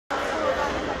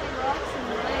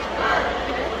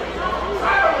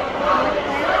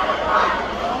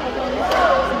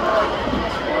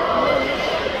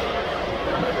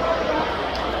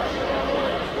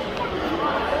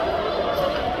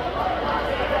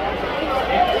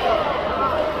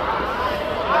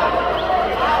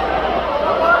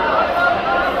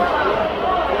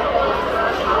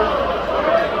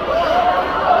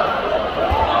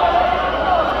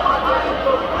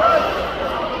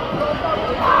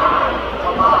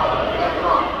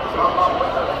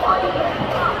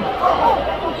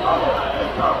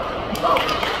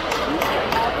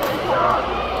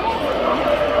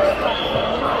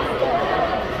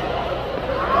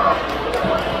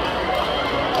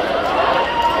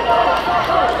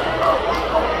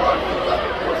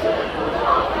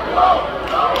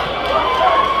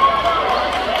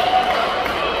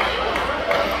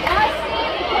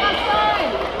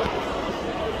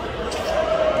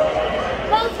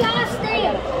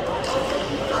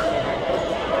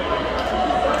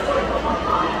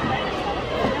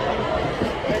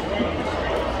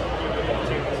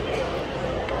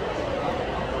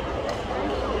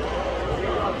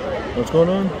What's going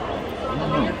on?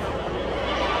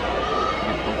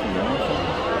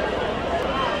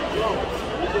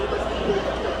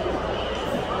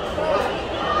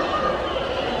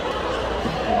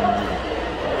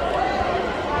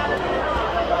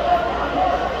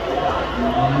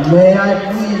 May I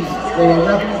please get a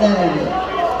representative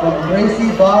from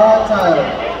Gracie Barra Tyler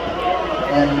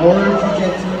and Motor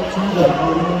Jiu-Jitsu to the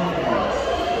podium, please.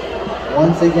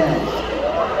 Once again,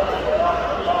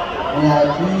 may I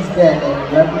please get a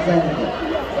representative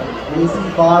from Gracie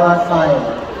Barra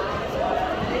Tyler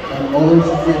and Motor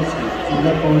Jiu-Jitsu to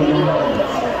the podium, please.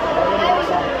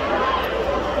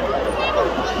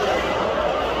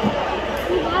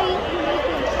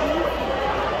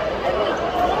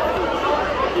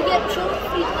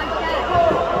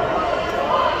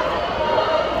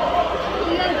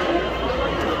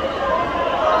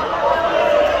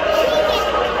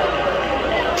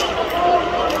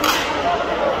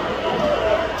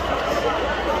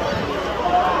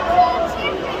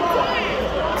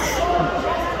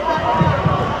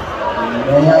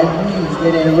 May I please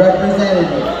get a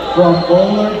representative from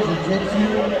Bowler Jiu-Jitsu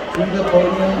to the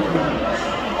podium, please.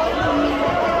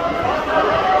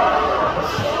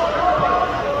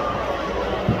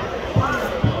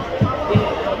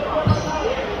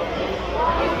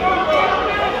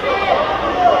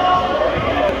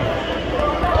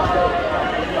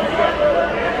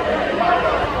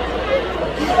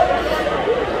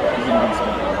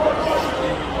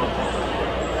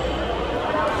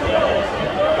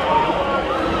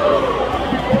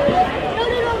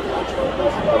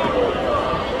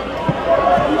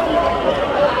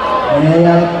 May I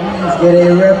please get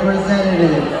a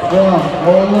representative from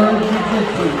Bowler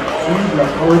Jiu-Jitsu to the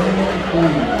podium,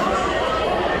 please.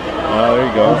 Oh, there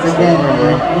you go. Once again, may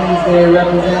I please get a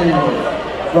representative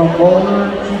from Bowler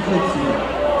Jiu-Jitsu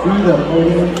to the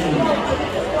podium, please.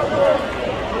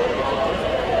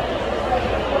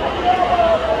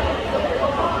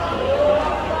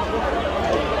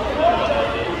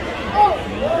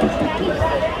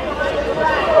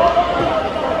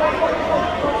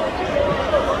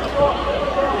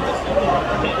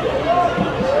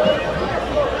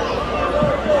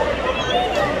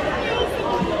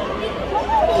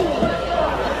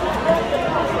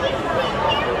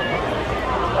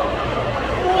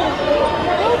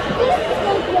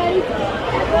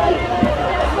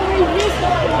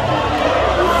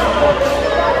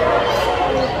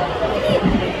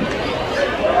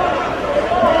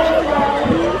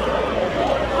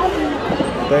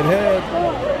 That head.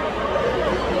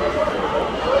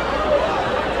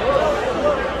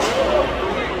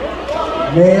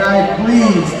 May I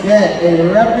please get a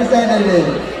representative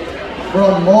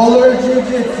from Molar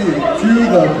Jiu-Jitsu to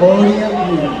the podium,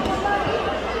 please.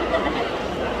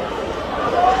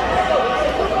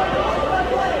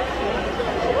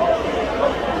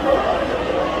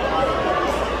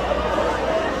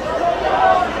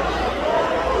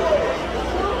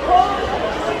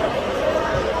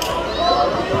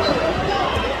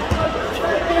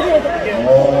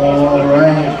 All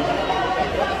right.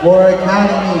 For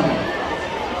Academy,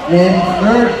 in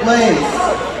third place,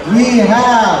 we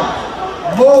have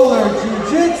Molar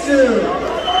Jiu-Jitsu.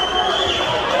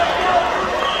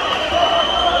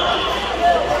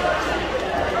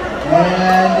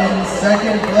 And in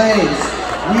second place,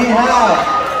 we have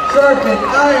Sharpened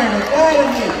Iron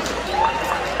Academy.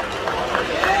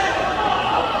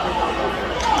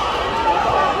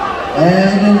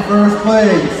 And in first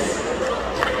place,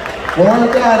 for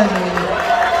Academy,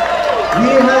 we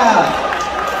have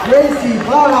Gracie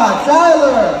Barra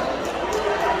Tyler.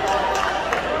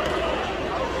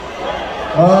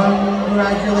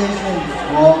 Congratulations to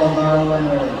all of our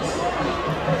winners.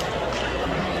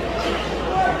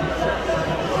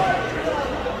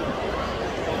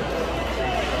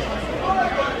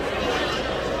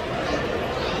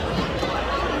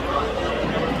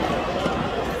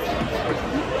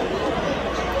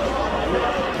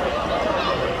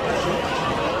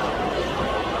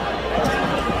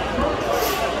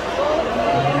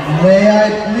 May I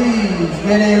please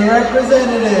get a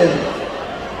representative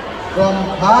from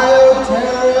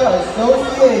Pioterra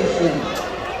Association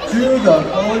to the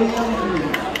podium, please.